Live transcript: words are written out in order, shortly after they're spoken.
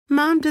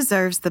Mom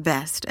deserves the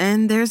best,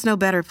 and there's no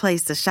better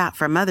place to shop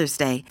for Mother's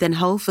Day than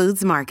Whole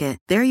Foods Market.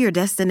 They're your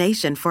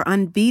destination for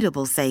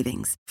unbeatable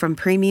savings, from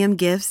premium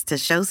gifts to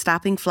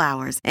show-stopping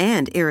flowers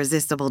and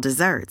irresistible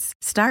desserts.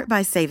 Start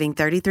by saving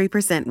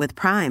 33% with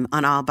Prime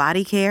on all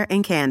body care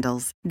and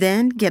candles.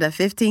 Then get a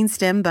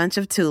 15-stem bunch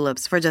of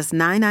tulips for just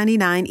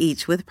 $9.99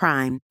 each with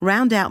Prime.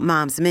 Round out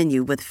Mom's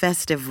menu with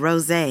festive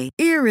rosé,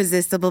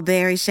 irresistible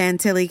berry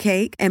chantilly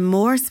cake, and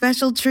more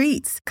special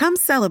treats. Come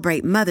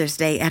celebrate Mother's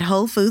Day at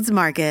Whole Foods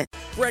Market.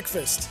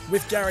 Breakfast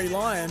with Gary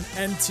Lyon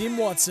and Tim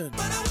Watson.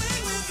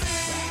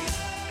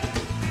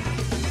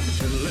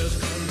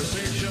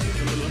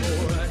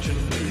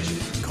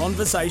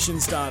 Conversation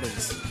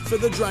starters for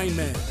the Drain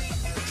Man.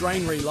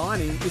 Drain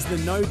relining is the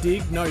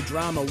no-dig,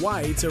 no-drama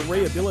way to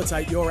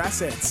rehabilitate your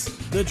assets.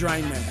 The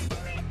Drain Man.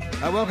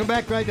 Welcome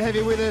back. Great to have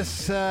you with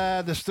us.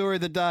 The story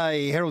of the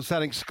day, Herald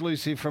Sun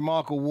exclusive from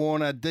Michael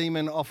Warner.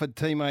 Demon offered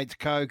teammates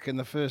coke, and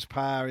the first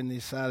par in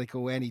this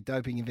article,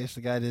 anti-doping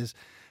investigators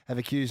have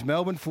accused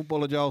Melbourne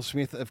footballer Joel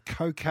Smith of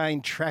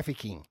cocaine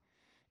trafficking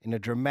in a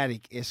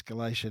dramatic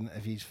escalation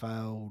of his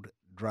failed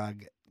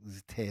drug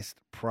test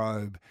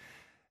probe.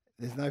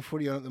 There's no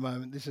footy on at the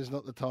moment. This is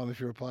not the time if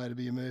you're a player to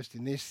be immersed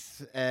in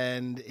this,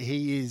 and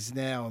he is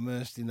now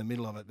immersed in the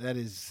middle of it. That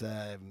is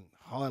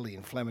highly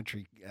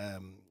inflammatory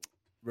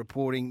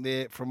reporting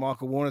there from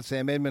Michael Warner.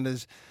 Sam Edmund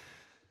has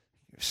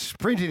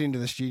sprinted into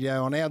the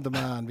studio on our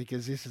demand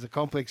because this is a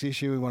complex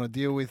issue we want to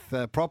deal with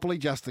properly.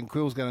 Justin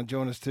Quill's going to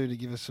join us too to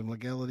give us some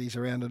legalities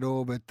around it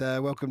all. But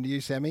welcome to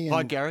you, Sammy.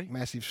 Hi, Gary.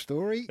 Massive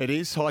story. It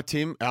is. Hi,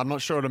 Tim. I'm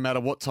not sure it'll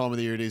matter what time of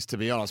the year it is, to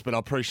be honest, but I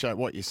appreciate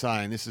what you're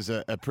saying. This is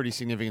a pretty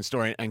significant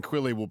story, and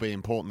Quilly will be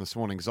important this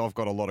morning because I've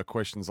got a lot of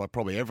questions, like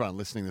probably everyone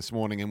listening this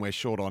morning, and we're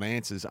short on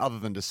answers, other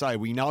than to say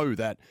we know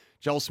that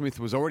Joel Smith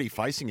was already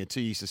facing a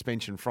 2-year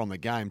suspension from the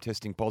game,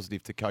 testing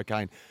positive to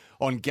cocaine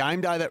on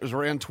game day. That was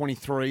round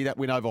 23. That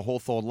win over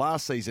Hawthorn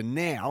last season.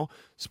 Now,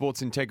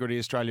 Sports Integrity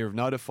Australia have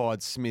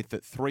notified Smith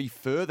that 3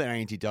 further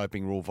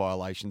anti-doping rule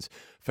violations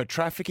for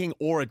trafficking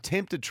or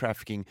attempted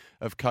trafficking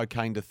of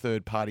cocaine to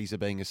third parties are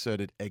being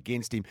asserted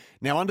against him.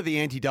 Now, under the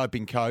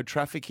anti-doping code,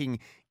 trafficking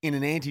in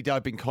an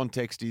anti-doping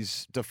context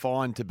is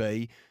defined to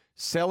be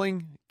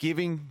selling,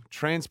 giving,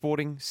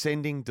 transporting,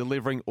 sending,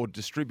 delivering, or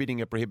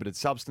distributing a prohibited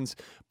substance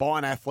by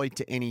an athlete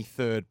to any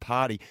third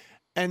party.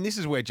 And this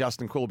is where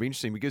Justin Quill will be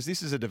interesting, because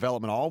this is a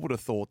development I would have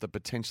thought that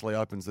potentially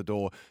opens the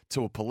door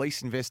to a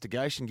police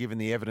investigation, given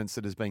the evidence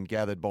that has been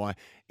gathered by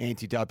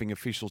anti-doping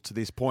officials to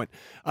this point.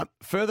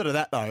 Further to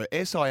that, though,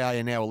 SIA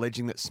are now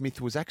alleging that Smith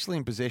was actually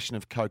in possession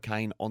of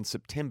cocaine on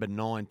September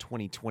 9,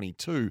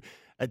 2022,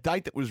 a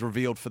date that was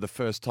revealed for the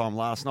first time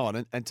last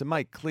night. And to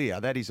make clear,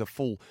 that is a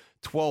full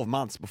 12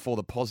 months before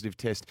the positive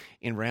test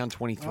in round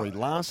 23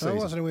 last season. I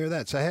wasn't aware of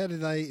that. So how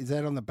did is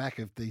that on the back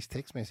of these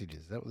text messages?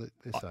 Is that what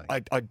they're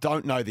saying? I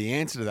don't know the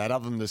answer to that,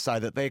 other than to say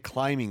that they're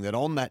claiming that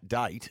on that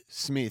date,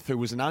 Smith, who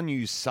was an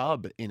unused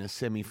sub in a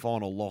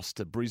semi-final loss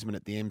to Brisbane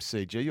at the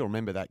MCG, you'll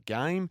remember that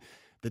game.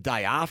 The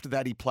day after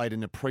that, he played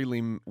in a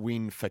prelim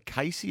win for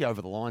Casey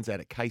over the lines out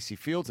at Casey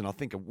Fields. And I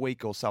think a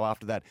week or so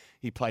after that,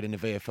 he played in a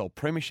VFL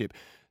Premiership.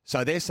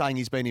 So they're saying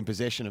he's been in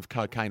possession of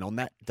cocaine on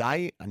that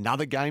day,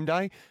 another game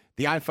day.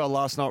 The AFL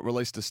last night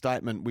released a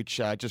statement which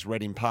just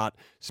read in part,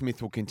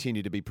 Smith will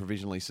continue to be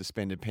provisionally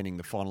suspended pending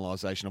the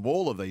finalisation of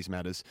all of these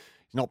matters.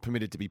 He's not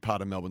permitted to be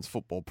part of Melbourne's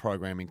football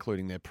program,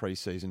 including their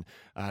pre-season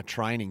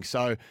training.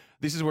 So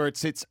this is where it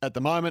sits at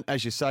the moment.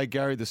 As you say,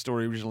 Gary, the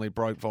story originally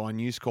broke via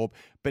News Corp,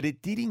 but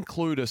it did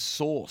include a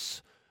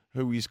source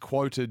who is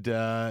quoted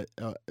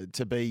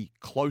to be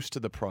close to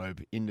the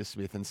probe into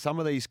Smith. And some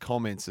of these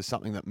comments are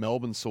something that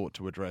Melbourne sought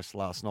to address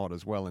last night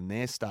as well in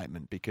their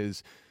statement,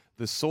 because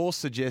the source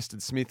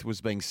suggested Smith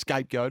was being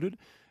scapegoated,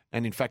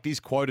 and in fact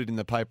is quoted in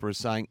the paper as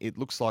saying it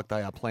looks like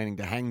they are planning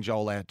to hang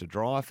Joel out to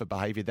dry for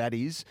behaviour that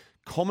is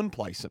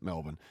commonplace at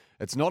Melbourne.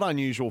 It's not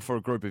unusual for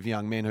a group of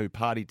young men who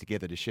party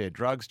together to share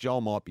drugs.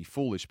 Joel might be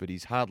foolish, but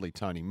he's hardly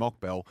Tony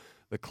Mockbell.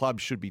 The club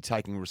should be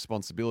taking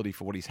responsibility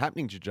for what is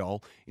happening to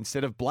Joel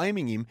instead of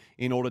blaming him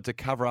in order to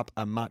cover up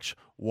a much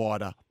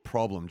wider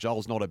problem.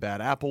 Joel's not a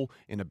bad apple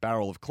in a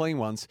barrel of clean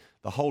ones.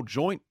 The whole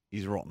joint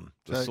is rotten,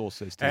 the source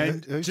says to me.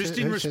 And just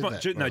in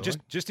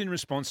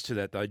response to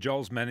that, though,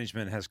 Joel's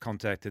management has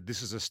contacted,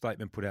 this is a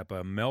statement put out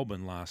by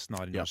Melbourne last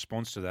night in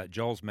response to that.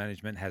 Joel's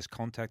management has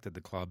contacted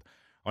the club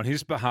on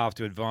his behalf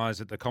to advise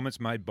that the comments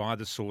made by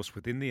the source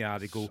within the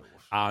article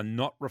are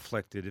not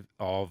reflective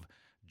of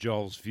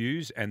Joel's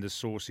views, and the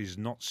source is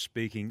not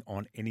speaking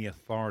on any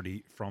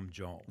authority from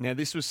Joel. Now,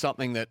 this was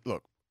something that,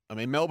 look, I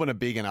mean, Melbourne are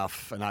big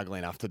enough and ugly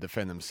enough to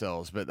defend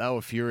themselves, but they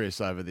were furious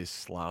over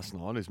this last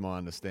night, is my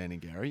understanding,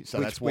 Gary.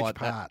 So that's why which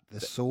part? The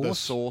source? The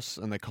source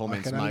and the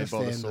comments made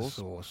by the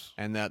source.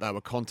 And that they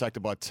were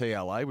contacted by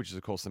TLA, which is,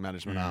 of course, the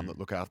management arm that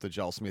look after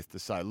Joel Smith, to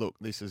say, look,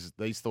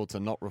 these thoughts are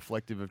not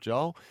reflective of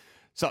Joel.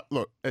 So,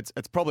 look, it's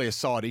probably a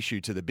side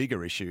issue to the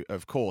bigger issue,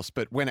 of course,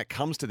 but when it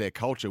comes to their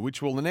culture,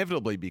 which will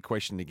inevitably be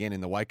questioned again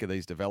in the wake of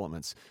these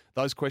developments,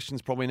 those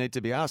questions probably need to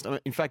be asked. I mean,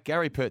 in fact,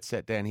 Gary Pert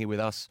sat down here with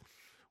us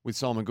with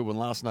Simon Goodwin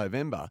last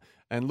November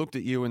and looked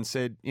at you and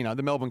said,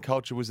 the Melbourne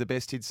culture was the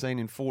best he'd seen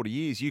in 40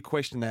 years. You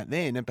questioned that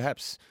then, and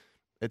perhaps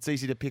it's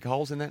easy to pick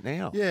holes in that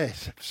now.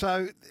 Yes.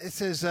 So it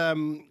says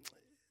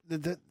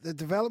the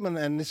development,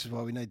 and this is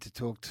why we need to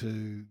talk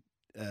to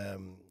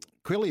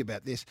Quilly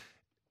about this.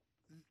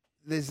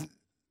 There's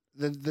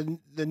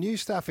the new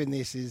stuff in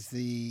this is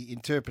the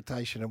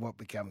interpretation of what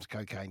becomes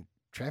cocaine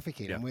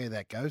trafficking and where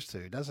that goes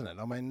to, doesn't it?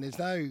 I mean, there's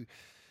no...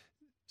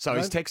 So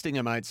he's texting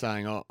a mate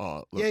saying, look,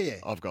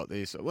 I've got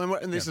this.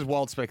 And this is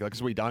wild speculation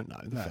because we don't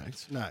know the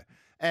facts. No.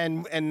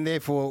 And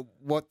therefore,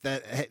 whether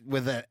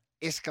that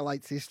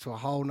escalates this to a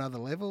whole nother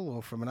level,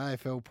 or from an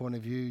AFL point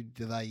of view,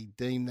 do they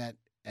deem that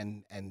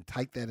and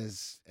take that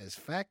as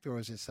fact, or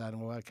is it saying,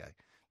 well, okay,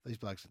 these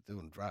blokes are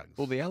doing drugs?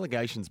 Well, the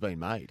allegation's been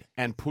made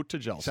and put to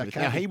Joel Smith.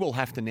 Now, he will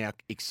have to now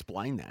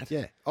explain that.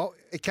 Yeah.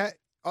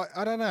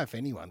 I don't know if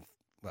anyone...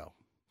 Well,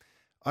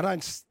 I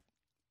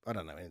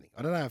don't know anything.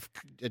 I don't know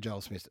if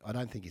Joel Smith... I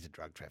don't think he's a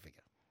drug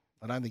trafficker.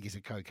 I don't think he's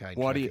a cocaine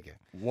trafficker.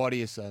 Why do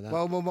you say that?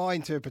 Well, my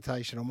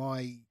interpretation or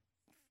my...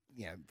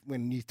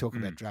 when you talk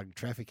about drug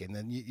trafficking,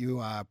 then you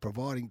are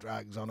providing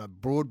drugs on a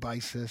broad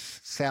basis,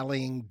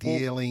 selling,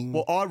 dealing.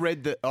 Well, I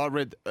read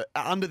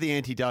under the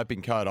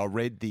anti-doping code. I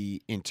read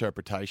the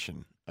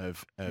interpretation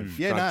of drug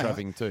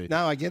trafficking too.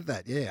 No, I get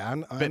that. Yeah, I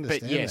understand.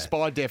 But yes,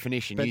 by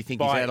definition, you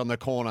think he's out on the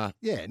corner.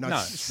 Yeah,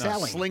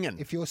 selling, slinging.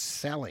 If you're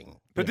selling.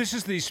 But this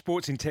is the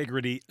Sports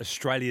Integrity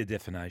Australia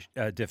definition.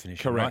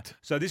 Correct. Right?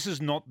 So this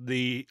is not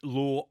the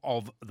law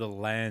of the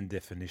land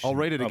definition. I'll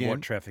read it again. Of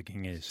what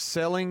trafficking is.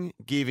 Selling,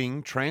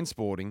 giving,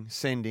 transporting,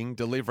 sending,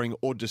 delivering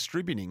or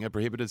distributing a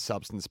prohibited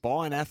substance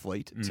by an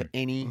athlete to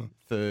any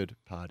third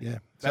party. Yeah.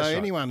 So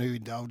anyone who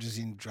indulges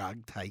in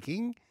drug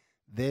taking,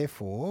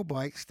 therefore,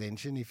 by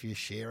extension, if you're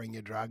sharing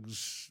your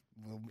drugs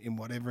in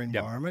whatever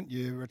environment,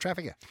 you're a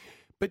trafficker.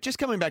 But just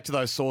coming back to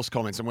those source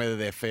comments and whether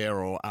they're fair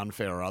or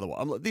unfair or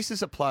otherwise, this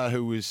is a player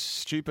who was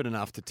stupid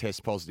enough to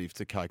test positive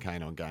to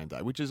cocaine on game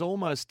day, which is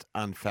almost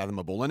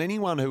unfathomable. And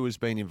anyone who has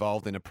been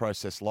involved in a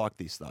process like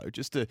this, though,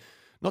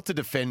 not to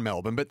defend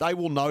Melbourne, but they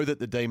will know that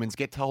the Demons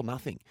get told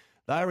nothing.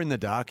 They are in the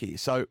dark here.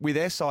 So with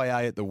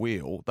SIA at the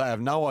wheel, they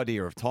have no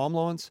idea of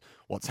timelines,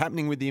 what's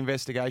happening with the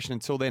investigation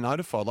until they're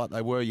notified, like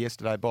they were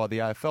yesterday by the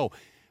AFL.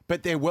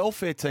 But their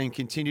welfare team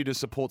continue to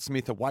support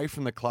Smith away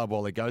from the club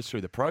while he goes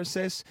through the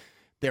process.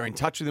 They're in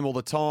touch with him all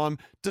the time,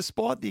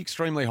 despite the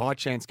extremely high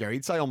chance, Gary.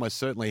 He'd say almost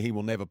certainly he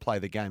will never play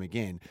the game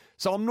again.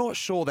 So I'm not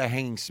sure they're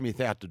hanging Smith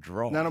out to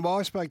dry. No,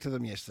 I spoke to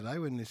them yesterday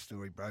when this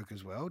story broke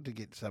as well to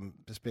get some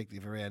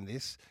perspective around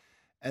this.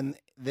 And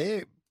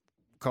their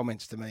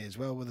comments to me as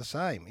well were the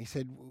same. He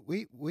said,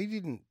 we're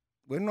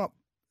not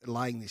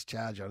laying this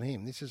charge on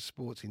him. This is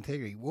sports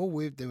integrity. All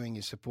we're doing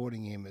is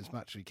supporting him as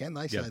much as we can.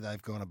 They say they've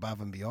gone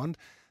above and beyond.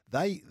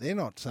 They're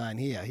not saying,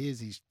 here's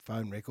his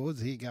phone records,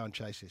 here, go and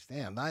chase this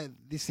down.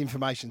 This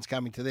information's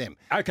coming to them.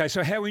 Okay,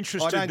 so how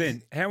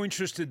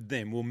interested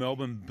then will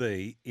Melbourne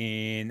be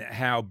in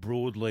how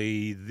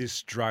broadly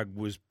this drug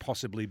was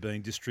possibly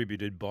being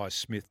distributed by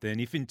Smith then?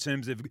 If in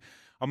terms of,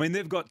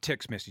 they've got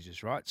text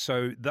messages, right?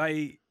 So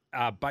they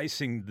are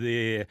basing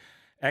their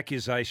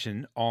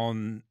accusation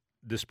on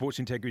the Sports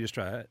Integrity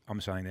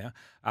Australia,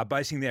 are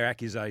basing their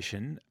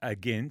accusation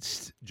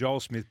against Joel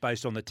Smith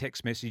based on the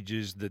text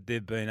messages that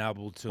they've been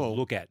able to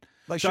look at.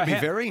 They should be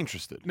very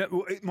interested.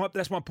 No,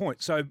 that's my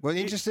point. So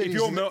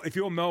if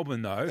you're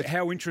Melbourne, though,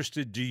 how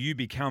interested do you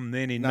become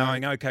then in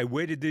knowing, okay,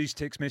 where did these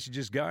text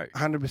messages go?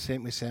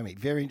 100% with Sammy.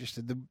 Very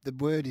interested. The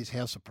word is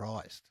how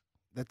surprised.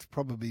 That's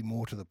probably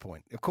more to the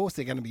point. Of course,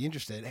 they're going to be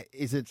interested.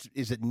 Is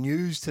it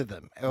news to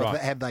them? Or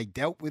have they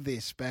dealt with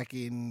this back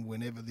in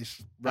whenever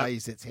this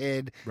raised its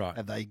head? Right.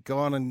 Have they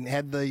gone and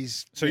had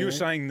these? So you're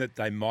saying that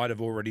they might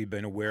have already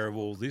been aware of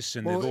all this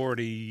and they've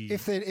already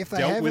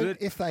dealt with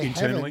it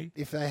internally?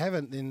 If they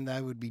haven't, then they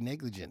would be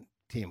negligent,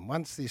 Tim.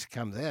 Once this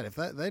comes out, if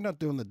they're not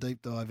doing the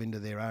deep dive into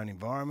their own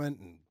environment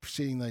and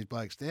sitting these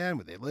blokes down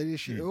with their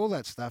leadership, all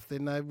that stuff,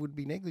 then they would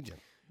be negligent.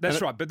 That's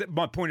right. But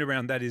my point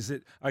around that is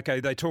that, okay,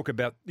 they talk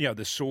about,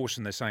 the source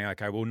and they're saying,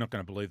 okay, well, we're not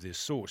going to believe this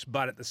source.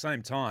 But at the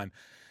same time,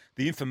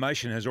 the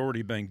information has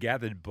already been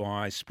gathered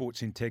by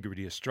Sports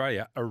Integrity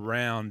Australia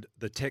around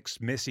the text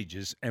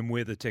messages and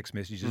where the text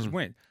messages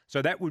went.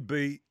 So that would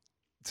be,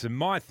 to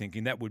my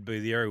thinking, that would be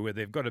the area where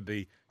they've got to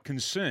be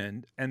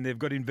concerned and they've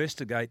got to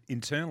investigate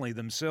internally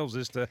themselves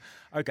as to,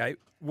 okay,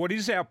 what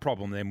is our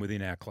problem then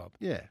within our club?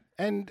 Yeah.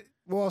 And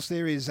whilst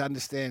there is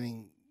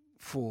understanding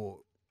for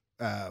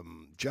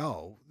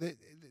Joel,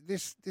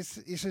 this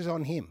is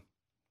on him.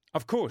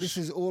 Of course. This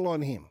is all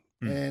on him.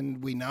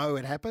 And we know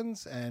it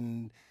happens,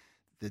 and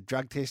the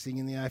drug testing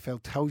in the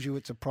AFL tells you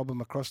it's a problem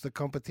across the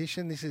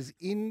competition. This is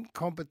in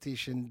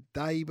competition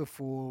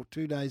 2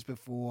 days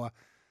before,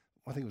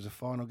 I think it was a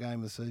final game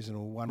of the season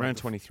or one. Round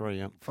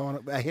 23,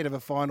 ahead of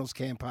a finals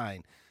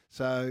campaign.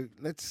 So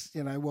let's,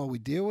 while we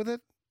deal with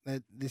it,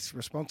 that this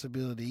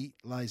responsibility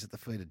lays at the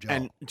feet of Joel.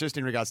 And just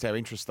in regards to how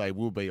interest they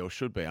will be or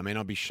should be, I mean,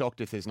 I'd be shocked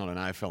if there's not an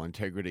AFL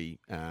integrity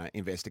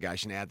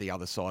investigation out the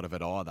other side of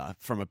it either,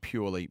 from a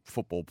purely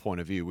football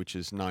point of view, which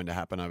is known to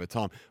happen over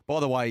time. By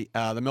the way,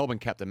 the Melbourne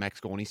captain,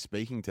 Max Gawn, is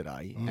speaking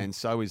today, and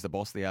so is the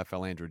boss of the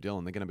AFL, Andrew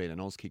Dillon. They're going to be at an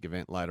Auskick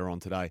event later on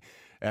today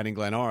out in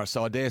Glen Ira.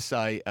 So I dare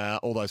say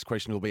all those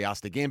questions will be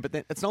asked again, but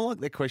it's not like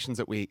they're questions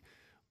that we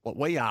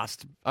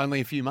asked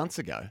only a few months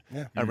ago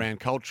around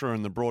culture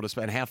and the broader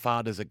span. How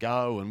far does it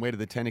go and where do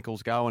the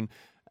tentacles go? And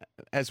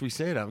as we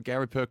said,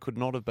 Gary Perk could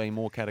not have been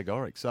more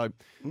categoric. So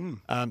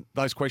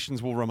those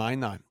questions will remain,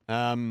 though.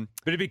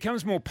 But it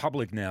becomes more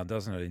public now,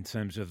 doesn't it, in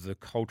terms of the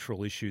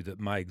cultural issue that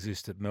may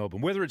exist at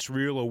Melbourne, whether it's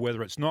real or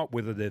whether it's not,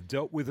 whether they've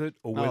dealt with it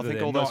or whether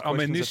they're not. I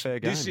mean, this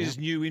is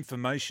new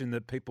information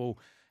that people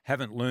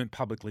haven't learnt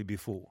publicly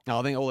before. No,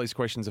 I think all these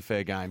questions are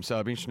fair game. So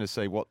I'll be interested to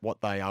see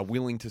what they are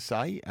willing to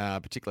say,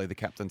 particularly the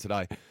captain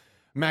today.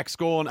 Max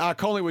Gawn.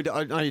 Collingwood,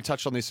 I know you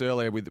touched on this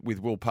earlier with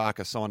Will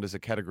Parker, signed as a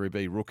Category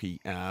B rookie,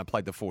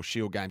 played the 4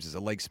 Shield games as a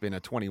leg spinner,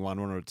 21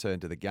 on a return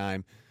to the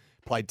game,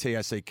 played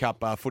TAC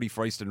Cup footy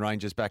for Eastern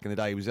Rangers back in the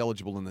day. He was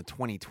eligible in the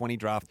 2020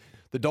 draft.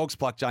 The Dogs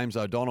plucked James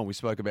O'Donnell. We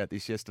spoke about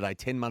this yesterday,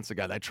 10 months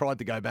ago. They tried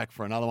to go back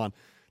for another one.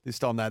 This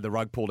time they had the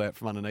rug pulled out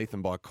from underneath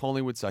them by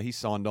Collingwood, so he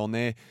signed on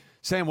there.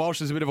 Sam Walsh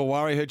is a bit of a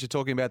worry. I heard you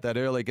talking about that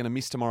earlier. Going to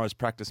miss tomorrow's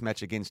practice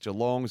match against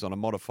Geelong. He's on a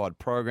modified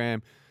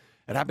program.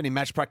 It happened in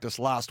match practice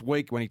last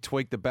week when he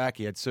tweaked the back.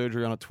 He had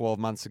surgery on it 12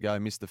 months ago,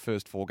 missed the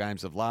first 4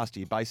 games of last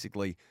year.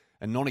 Basically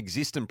a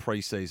non-existent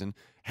pre-season.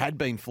 Had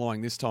been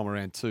flying this time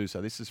around too,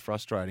 so this is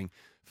frustrating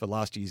for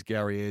last year's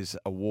Gary Ayres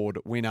Award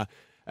winner.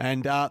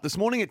 And this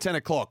morning at 10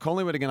 o'clock,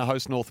 Collingwood are going to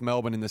host North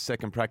Melbourne in the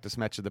second practice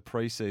match of the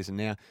pre-season.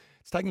 Now,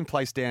 it's taking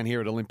place down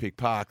here at Olympic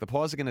Park. The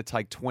Pies are going to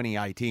take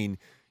 28 in.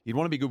 You'd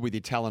want to be good with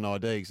your talent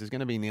ID because there's going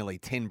to be nearly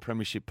 10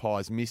 premiership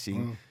Pies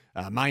missing.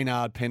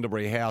 Maynard,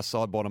 Pendlebury, Howe,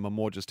 Sidebottom and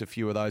more, just a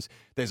few of those.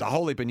 There's a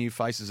whole heap of new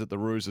faces at the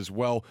Roos as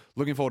well.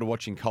 Looking forward to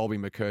watching Colby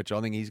McKerch.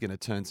 I think he's going to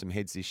turn some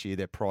heads this year,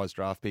 their prize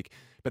draft pick.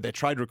 But their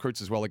trade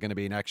recruits as well are going to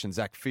be in action.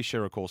 Zach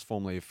Fisher, of course,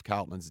 formerly of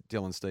Carlton, and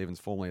Dylan Stevens,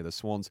 formerly of the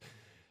Swans.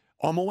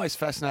 I'm always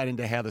fascinated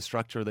into how the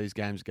structure of these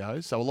games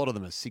goes. So a lot of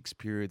them are 6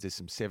 periods. There's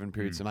some 7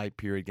 periods, some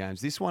 8-period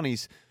games. This one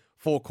is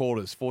 4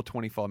 quarters, 4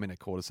 25-minute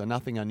quarters, so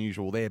nothing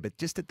unusual there. But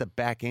just at the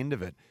back end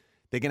of it,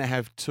 they're going to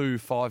have 2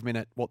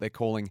 5-minute, what they're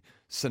calling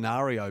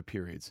scenario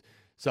periods.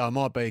 So it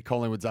might be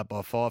Collingwood's up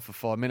by 5 for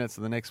 5 minutes,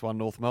 and the next one,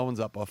 North Melbourne's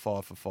up by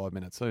 5 for 5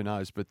 minutes. Who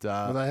knows? But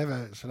well, they have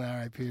a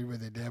scenario period where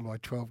they're down by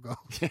 12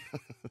 goals.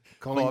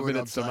 5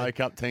 minutes to make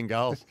up 10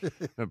 goals.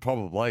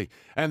 Probably.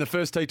 And the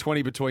first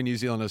T20 between New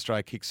Zealand and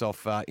Australia kicks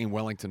off in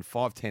Wellington,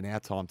 5:10 our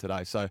time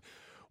today. So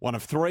one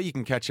of 3. You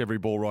can catch every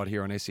ball right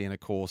here on SEN, of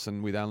course.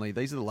 And with only,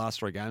 these are the last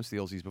 3 games for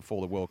the Aussies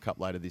before the World Cup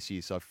later this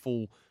year. So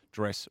full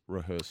dress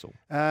rehearsal.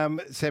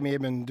 Sammy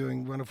Edmund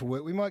doing wonderful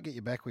work. We might get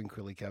you back when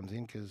Quilly comes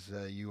in because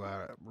you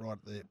are right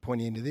at the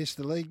pointy end of this.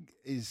 The league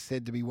is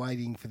said to be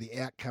waiting for the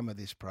outcome of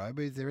this probe.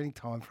 Is there any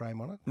time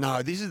frame on it?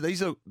 No,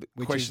 these are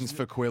questions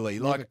for Quilly.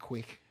 Never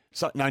quick.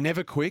 So, no,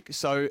 never quick.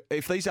 So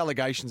if these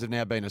allegations have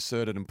now been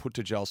asserted and put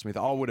to Joel Smith,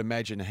 I would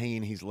imagine he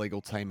and his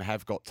legal team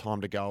have got time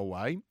to go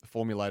away,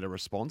 formulate a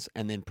response,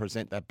 and then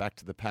present that back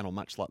to the panel,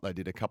 much like they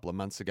did a couple of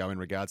months ago in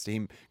regards to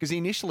him. Because he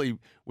initially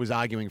was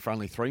arguing for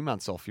only 3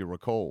 months off, you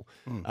recall.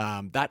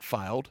 That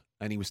failed,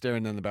 and he was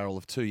staring down the barrel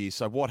of 2 years.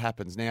 So what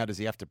happens now? Does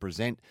he have to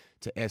present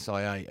to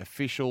SIA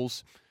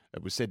officials?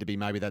 It was said to be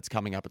maybe that's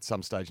coming up at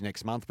some stage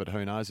next month, but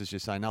who knows? As you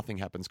say, nothing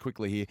happens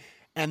quickly here.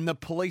 And the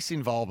police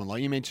involvement,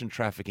 like you mentioned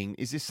trafficking,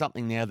 is this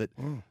something now that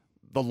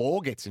the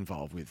law gets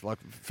involved with? Like,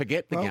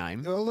 forget the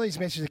game. All these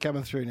messages are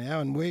coming through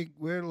now, and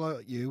we're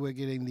like you. We're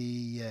getting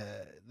the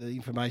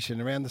information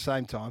around the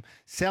same time.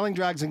 Selling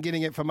drugs and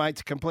getting it for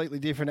mates completely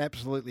different,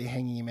 absolutely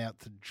hanging him out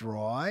to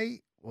dry.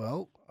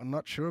 Well, I'm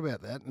not sure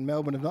about that. And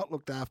Melbourne have not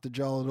looked after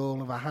Joel at all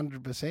and have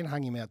 100%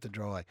 hung him out to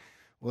dry.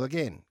 Well,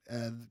 again,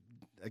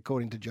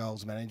 according to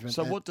Joel's management.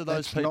 So what do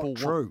those people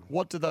want?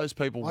 What do those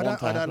people want to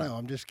happen? I don't know.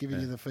 I'm just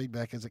giving you the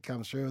feedback as it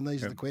comes through, and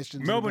these are the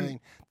questions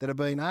that are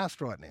being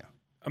asked right now.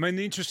 I mean,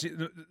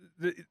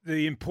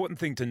 the important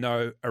thing to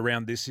know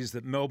around this is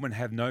that Melbourne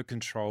have no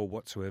control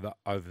whatsoever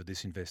over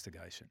this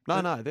investigation.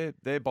 No,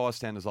 they're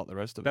bystanders like the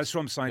rest of us. That's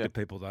what I'm saying to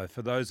people, though.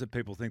 For those that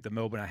people think that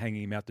Melbourne are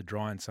hanging him out to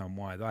dry in some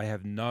way, they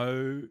have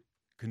no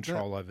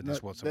control over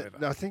this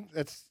whatsoever. I think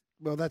that's...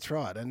 Well, that's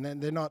right. And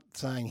they're not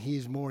saying,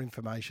 here's more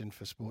information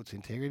for sports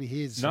integrity.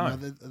 Here's some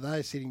other,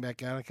 they're sitting back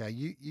going, okay,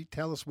 you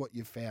tell us what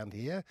you've found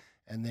here,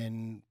 and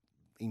then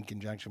in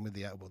conjunction with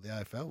the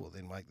AFL will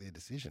then make their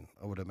decision,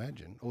 I would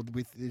imagine. Or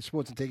with the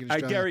Sports Integrity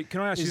Australia. Gary, can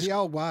I ask you... Is the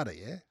old WADA,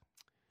 yeah?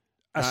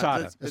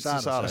 ASADA. It's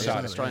ASADA, yeah.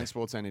 Australian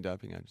Sports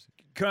Anti-Doping Agency.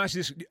 Can I ask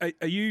you this?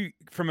 Are you,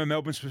 from a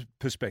Melbourne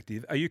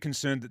perspective, are you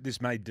concerned that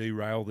this may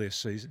derail their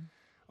season?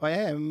 I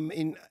am,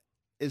 in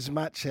as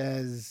much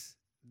as...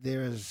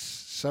 There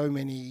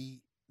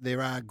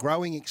are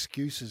growing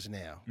excuses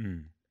now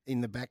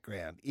in the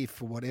background. If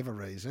for whatever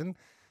reason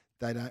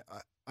they don't,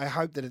 I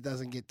hope that it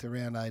doesn't get to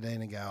round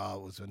 18 and go,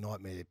 it was a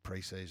nightmare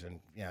pre-season.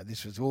 You know,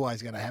 this was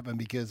always going to happen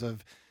because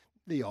of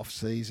the off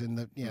season,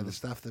 the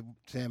stuff that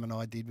Sam and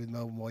I did with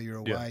Melbourne while you're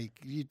away.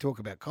 Yeah. You talk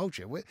about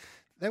culture.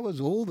 That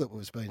was all that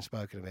was being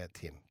spoken about,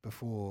 Tim,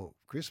 before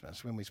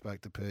Christmas when we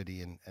spoke to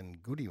Purdy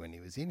and Goody when he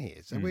was in here.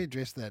 So we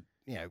addressed that,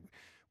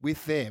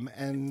 with them,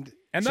 and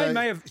so, they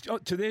may have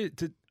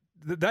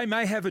they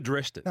may have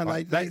addressed it. No,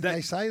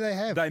 they say they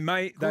have. They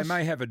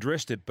may have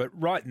addressed it, but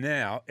right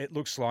now it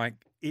looks like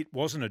it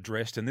wasn't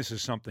addressed, and this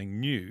is something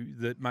new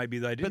that maybe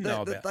they didn't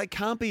know about. They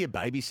can't be a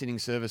babysitting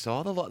service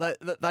either. Like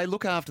they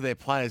look after their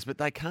players, but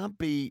they can't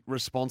be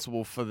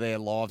responsible for their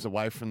lives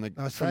away from the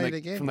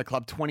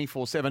club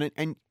 24/7.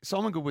 And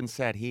Simon Goodwin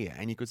sat here,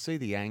 and you could see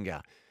the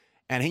anger.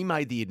 And he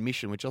made the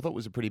admission, which I thought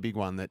was a pretty big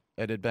one, that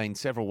it had been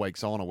several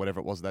weeks on or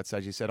whatever it was at that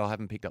stage. He said, I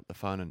haven't picked up the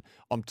phone and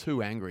I'm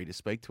too angry to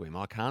speak to him.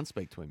 I can't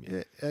speak to him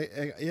yet.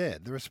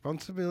 The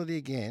responsibility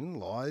again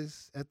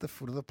lies at the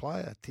foot of the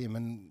player, Tim.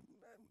 And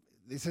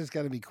this is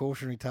going to be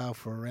cautionary tale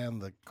for around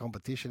the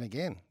competition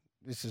again.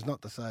 This is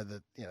not to say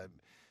that,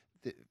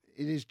 it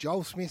is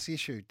Joel Smith's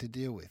issue to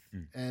deal with.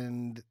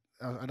 And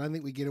I don't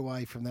think we get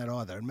away from that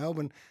either. And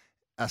Melbourne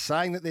are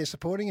saying that they're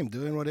supporting him,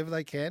 doing whatever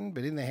they can,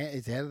 but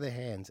it's out of their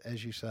hands,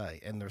 as you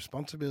say. And the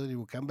responsibility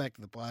will come back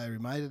to the player who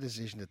made a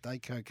decision to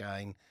take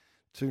cocaine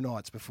 2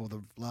 nights before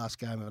the last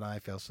game of an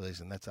AFL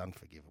season. That's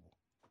unforgivable.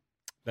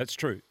 That's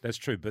true.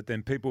 But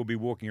then people will be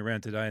walking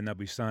around today and they'll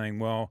be saying,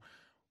 well,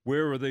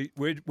 where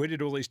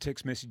did all these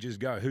text messages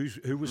go?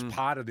 Who was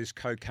part of this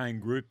cocaine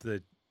group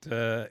that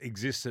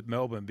exists at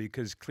Melbourne?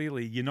 Because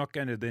clearly you're not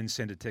going to then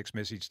send a text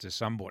message to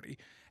somebody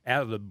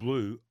out of the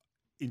blue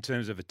in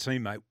terms of a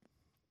teammate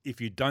if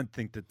you don't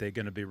think that they're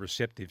going to be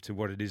receptive to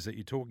what it is that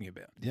you're talking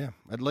about. Yeah,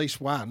 at least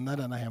one. I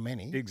don't know how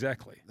many.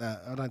 Exactly.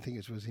 I don't think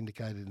it was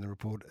indicated in the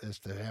report as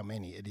to how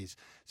many it is.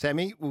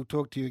 Sammy, we'll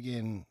talk to you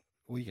again.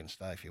 Well, you can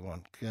stay if you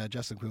want.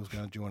 Justin Quill's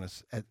going to join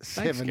us at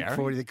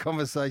 7:40. The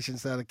conversation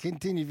started.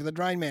 Continue for the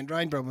Drain Man,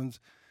 Drain Problems.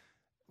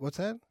 What's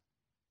that?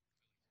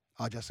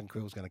 Justin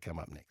Quill's going to come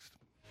up next.